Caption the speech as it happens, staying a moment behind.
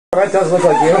That does look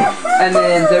like you. And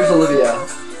then there's Olivia.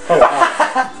 Oh,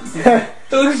 wow.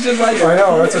 It looks just like her. I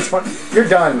know, that's what's fun. You're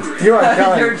done. You are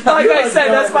done. You're done. Like I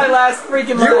said, that's my last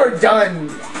freaking line. You are done.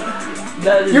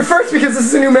 That is... You're first because this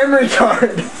is a new memory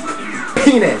card.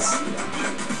 Penis.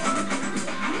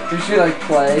 You should like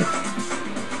play.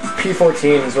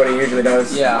 P14 is what he usually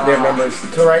does. Yeah. They have numbers. To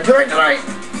the right, to the right, to the right.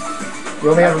 You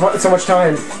only have so much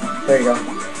time. There you go.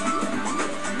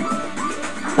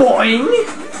 Boing!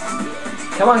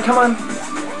 Come on, come on.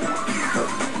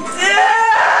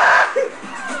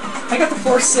 I got the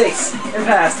 4-6 and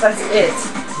passed. That's it.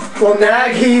 Well,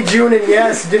 Nagy, June, and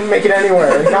Yes didn't make it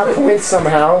anywhere. They got points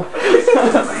somehow.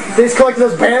 They just collected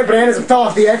those bananas and fell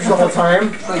off the edge the whole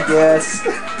time. I guess.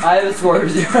 I have a score of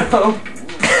 0.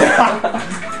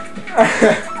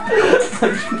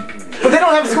 But they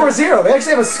don't have a score of 0. They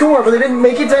actually have a score, but they didn't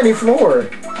make it to any floor.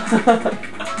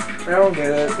 I don't get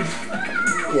it.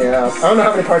 Yeah, I don't know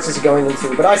how many parts this is going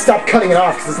into, but I stopped cutting it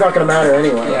off because it's not going to matter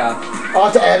anyway. Yeah.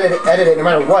 I'll have to edit it no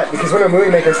matter what, because when a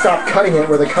movie maker stopped cutting it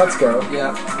where the cuts go.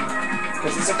 Yeah.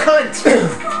 Because it's a cunt!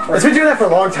 It's been doing that for a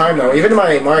long time though. Even in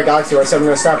my Mario Galaxy where I said I'm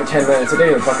going to stop at 10 minutes, it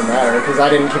didn't even fucking matter, because I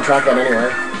didn't keep track of that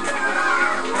anyway.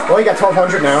 Well, you got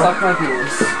 1200 now. Suck my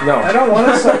penis. No. I don't want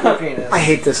to suck your penis. I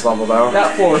hate this level though.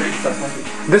 That floor sucks my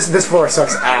penis. This floor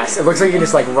sucks ass. It looks like you can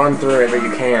just like run through it, but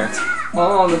you can't.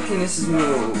 Oh, the penises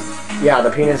move. Yeah,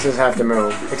 the penises have to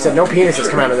move. Except no penises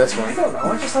come out of this one. I don't know,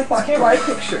 I just like this camera.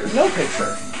 Picture. No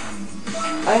picture.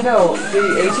 I know, the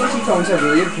AT&T phones have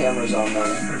really good cameras on them.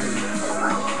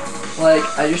 Like,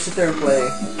 I just sit there and play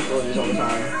abilities all the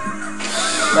time.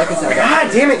 Like I said,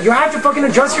 God damn it, you have to fucking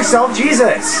adjust yourself,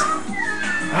 Jesus!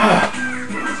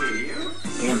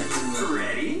 Damn it.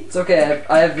 It's okay,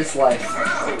 I have this life.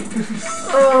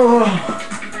 Oh.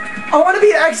 I want to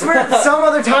be an expert at some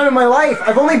other time in my life.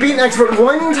 I've only beaten expert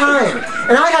one time.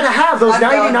 And I had to have those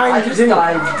 99 I just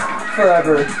died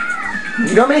forever.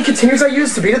 You know how many continues I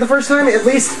used to beat it the first time? At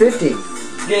least 50.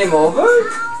 Game over?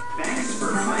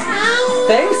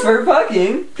 Thanks for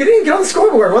fucking. Get on the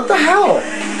scoreboard, what the hell?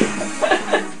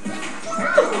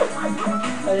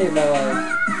 I hate my life.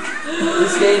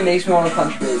 This game makes me want to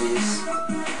punch babies.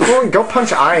 Go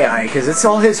punch Ai, because it's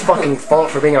all his fucking fault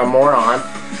for being a moron.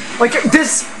 Like,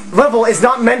 this level is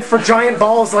not meant for giant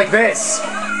balls like this.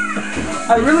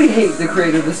 I really hate the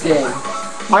creator of this game.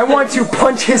 I want to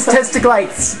punch his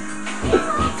testicles.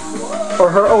 Or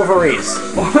her ovaries.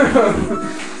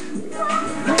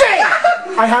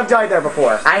 I have died there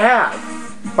before. I have.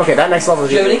 Okay, that next level is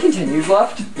Do you have easy. any continues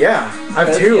left? Yeah, I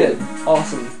have 2. Good.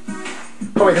 Awesome.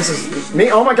 Oh wait, this is me?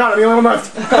 Oh my god, I'm the only one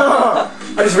left. I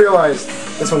just realized.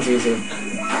 This one's easy.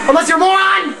 Unless you're a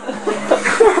moron!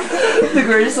 The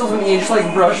greatest is when you just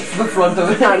like brush the front of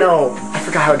it. I know. I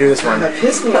forgot how to do this one. That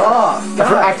pissed me off.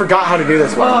 I forgot how to do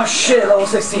this one. Oh shit, level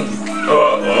 16.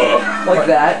 Like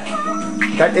that.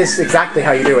 That is exactly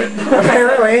how you do it.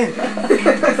 Apparently.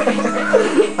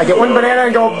 I get one banana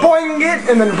and go boing it,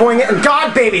 and then boing it, and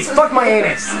God, babies, fuck my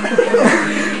anus.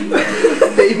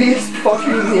 Babies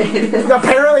fucking the anus.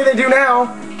 Apparently they do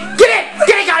now. Get it!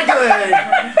 Get it, God, good!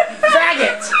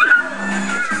 Faggot!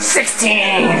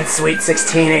 16! Sweet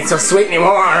 16 ain't so sweet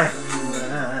anymore.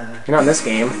 You're not in this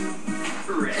game.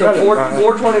 So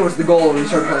 420 was the goal when we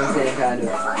started playing this game, kind of.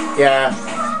 Yeah.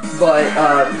 But,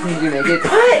 did you make it?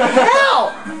 What?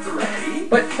 Hell!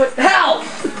 But hell!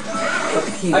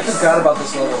 I forgot about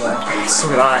this level then. So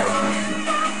did I.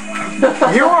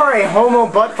 You are a homo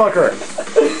butt fucker.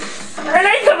 And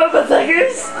I come up with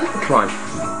suckers! Come on.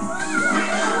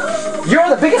 You're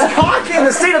the biggest cock in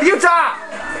the state of Utah!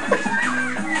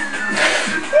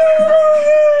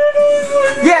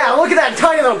 Yeah, look at that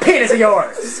tiny little penis of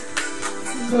yours!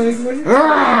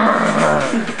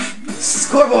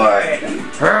 Scoreboard!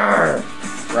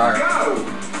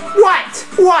 What?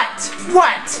 What?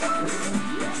 What?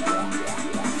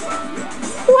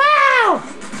 Wow!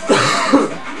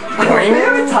 We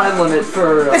have a time limit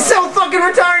for... It's so fucking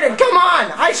retarded! Come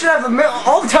on! I should have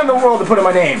all the time in the world to put in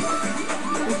my name.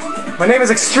 My name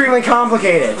is extremely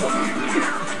complicated.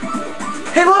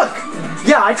 Hey, look!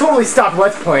 Yeah, I totally stopped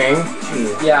Let's Playing.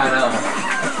 Jeez. Yeah, I know.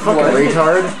 Fucking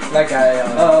retard. That guy,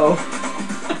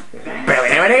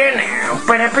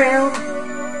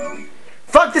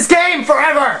 Fuck this game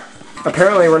forever!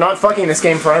 Apparently, we're not fucking this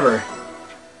game forever.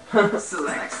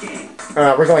 Select game.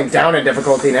 We're going down in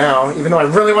difficulty now, even though I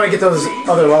really want to get those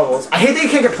other levels. I hate that you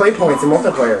can't get play points in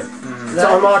multiplayer.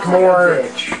 To unlock more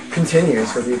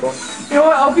continues for people. You know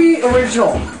what? I'll be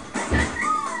original.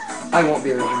 I won't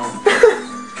be original.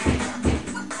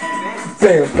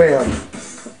 Bam, bam.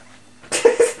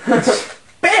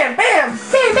 Bam, bam!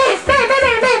 Bam, bam, bam, bam,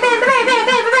 bam, bam, bam, bam, bam,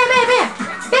 bam, bam, bam, bam,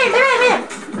 bam, bam, bam.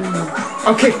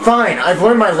 Okay, fine. I've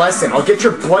learned my lesson. I'll get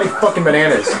your bloody fucking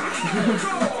bananas.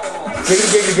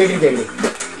 Giggity, giggity, giggity.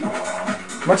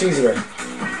 Much easier.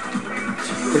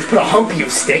 Just put a humpy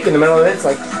of stick in the middle of it. It's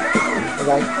like,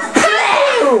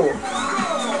 Ew!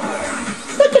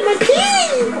 Look at my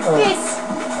pee! Oh. Yes.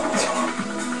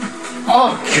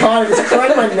 Oh god, it's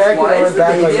crying my neck Why and is I the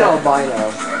back baby like that.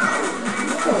 albino?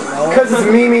 Because it's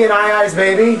Mimi and Eyes,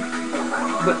 baby.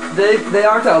 But they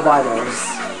aren't albinos.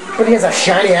 But he has a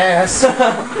shiny ass.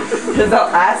 His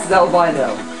ass is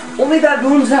albino. Only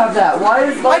baboons have that. Why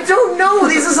is I don't know.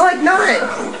 This is like not.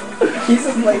 He's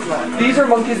a like that. These are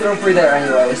monkeys that don't breathe air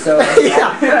anyway, so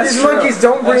yeah, these monkeys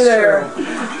don't breathe air.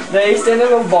 They stay in their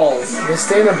little balls. They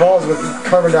stay in their balls with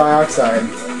carbon dioxide.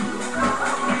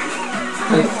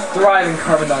 They thrive in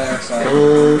carbon dioxide. They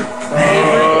breathe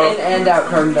in and out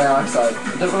carbon dioxide. I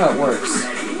don't know how it works.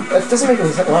 That doesn't make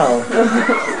any sense. Wow.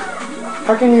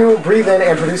 How can you breathe in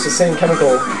and produce the same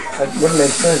chemical? That wouldn't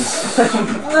make sense. You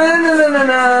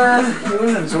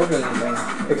wouldn't absorb anything.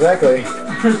 Exactly.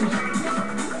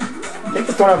 They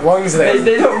just don't have lungs then.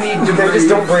 They don't need to breathe. They just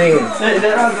don't breathe. They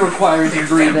don't have the requirement to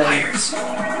breathe in.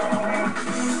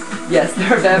 Yes,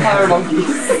 they're vampire monkeys.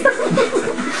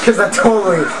 Because that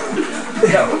totally...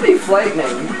 That would be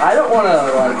frightening. I don't want to,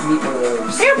 like, meet one of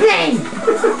those. Airplane!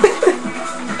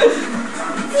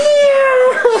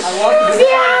 I want to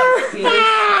be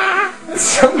It's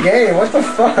so gay, what the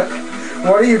fuck?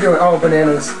 What are you doing? Oh,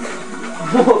 bananas.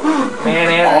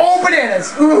 Bananas. Oh,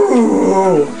 bananas!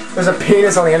 Ooh! There's a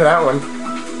penis on the end of that one.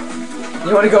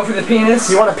 You want to go for the penis?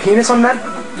 You want a penis on that?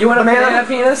 You want a banana? banana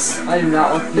penis? I do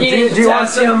not want to. Eating do you want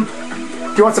potassium.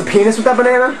 Do you want some penis with that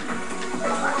banana?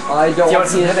 I don't Do you want want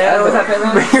some penis banana ever. with that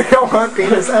banana? You don't want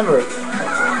penis ever. Do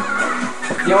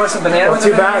you want some banana Well, with too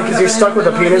that bad, banana? because you're stuck with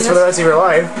a penis for the rest of your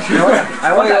life. I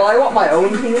want Well, that. I want my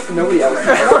own penis and nobody else's.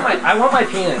 I want my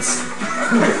penis.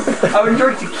 I would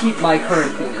enjoy to keep my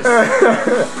current penis.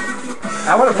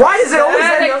 I want a Why does it always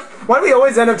end up... Why do we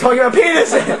always end up talking about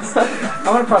penises? I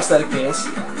want a prosthetic penis.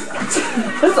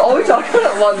 That's all we talk about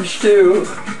at lunch, too.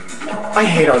 I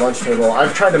hate our lunch table.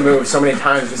 I've tried to move so many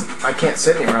times, just I can't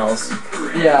sit anywhere else.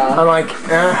 Yeah. I'm like,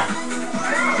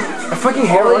 I fucking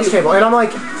hate our lunch table. And I'm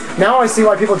like, now I see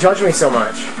why people judge me so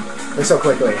much. And so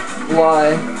quickly.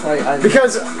 Why?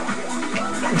 Because...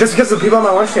 Just because of the people at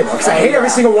my lunch table. Because I hate every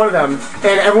single one of them,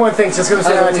 and everyone thinks just because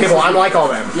they're sitting at that table, I'm like all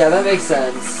them. Yeah, that makes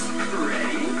sense.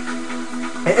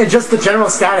 And just the general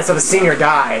status of a senior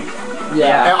guy.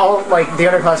 Yeah. And all, like, the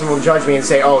underclassmen will judge me and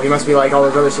say, oh, he must be like all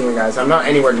those other senior guys. I'm not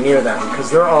anywhere near them,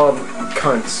 because they're all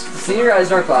cunts. Senior guys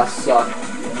in our class suck.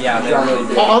 Yeah, they really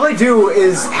do. All they do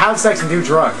is have sex and do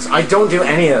drugs. I don't do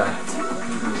any of that.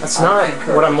 That's not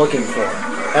what I'm looking for.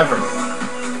 Ever.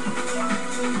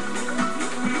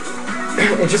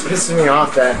 It just pisses me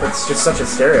off that it's just such a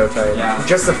stereotype. Yeah.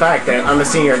 Just the fact that I'm a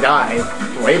senior guy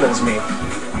labels me.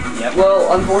 Yep.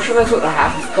 Well, unfortunately, that's what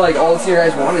half, like, all the senior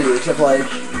guys want to do, except, like...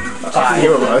 A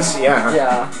few of us, yeah.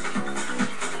 Yeah.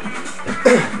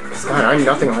 God, I'm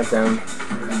nothing like them.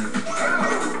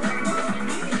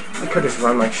 I could just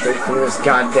run like straight through this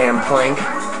goddamn plank.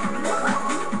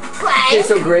 Okay,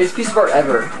 so greatest piece of art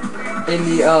ever. In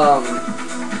the, oh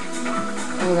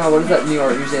god, what is that new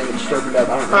art museum that just opened up?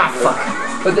 I don't know. Ah, fuck.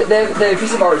 But the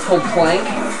piece of art is called Plank.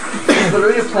 It's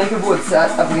literally a plank of wood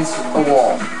set up against a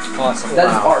wall. Awesome. That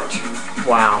is art.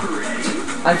 Wow.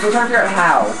 I'm still trying to figure out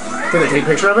how. Did they take a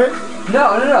picture of it?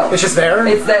 No. It's just there?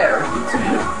 It's there.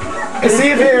 And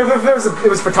see, if it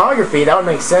was photography, that would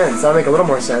make sense. That would make a little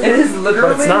more sense. It is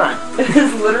literally... But it's not. It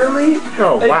is literally...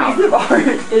 Oh, wow. A piece of art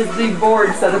is the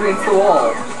board set up against the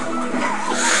wall.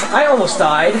 I almost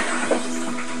died.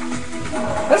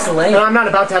 That's lame. And I'm not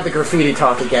about to have the graffiti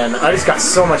talk again. I just got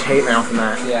so much hate mail from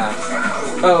that. Yeah.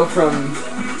 Oh, from...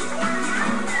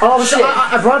 Oh, Shit.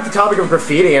 I brought up the topic of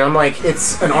graffiti, and I'm like,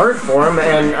 it's an art form,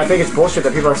 and I think it's bullshit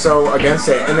that people are so against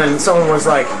it. And then someone was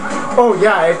like, oh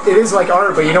yeah, it is like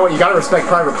art, but you know what, you gotta respect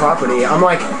private property. I'm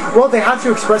like, well, they have to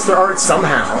express their art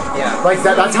somehow. Yeah. Like,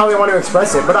 that's how they want to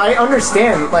express it. But I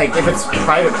understand, like, if it's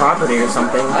private property or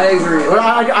something. I agree. But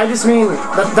I just mean,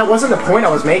 that wasn't the point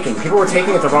I was making. People were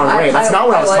taking it the wrong way. That's not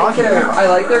what I was talking about. I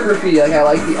like their graffiti, like, I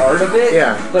like the art of it.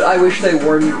 Yeah. But I wish they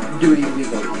weren't doing it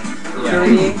legally. You know what I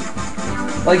mean?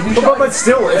 Like, But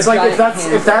still, it's like, if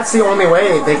that's the only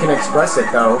way they can express it,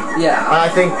 though, yeah, I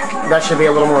think that should be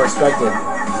a little more respected.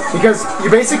 Because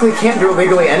you basically can't do it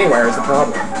legally anywhere is the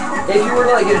problem. if you were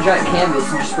to like get a giant canvas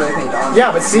and just spray paint on it.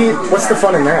 Yeah, but see, what's the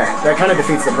fun in that? That kind of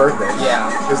defeats the purpose.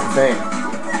 Yeah. Is the thing.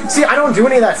 See, I don't do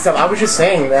any of that stuff. I was just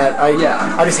saying that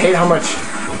I just hate how much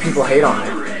people hate on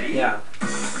it. Yeah.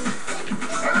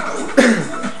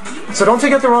 So don't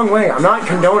take it the wrong way. I'm not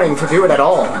condoning to do it at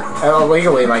all,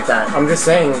 illegally like that. I'm just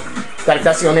saying that if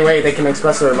that's the only way they can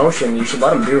express their emotion, you should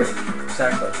let them do it.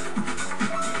 Exactly.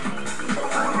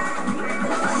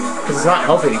 Because it's not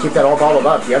healthy to keep that all bottled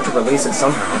up. You have to release it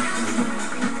somehow.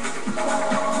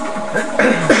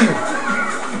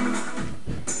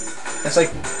 It's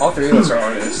like all three of us are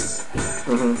artists.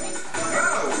 Mm-hmm.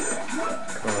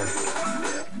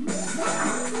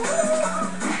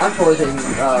 I'm totally taking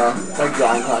like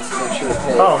drawing classes next year to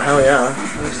pay. Oh, hell yeah.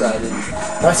 I'm excited.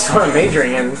 That's what I'm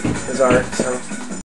majoring in, is art, so...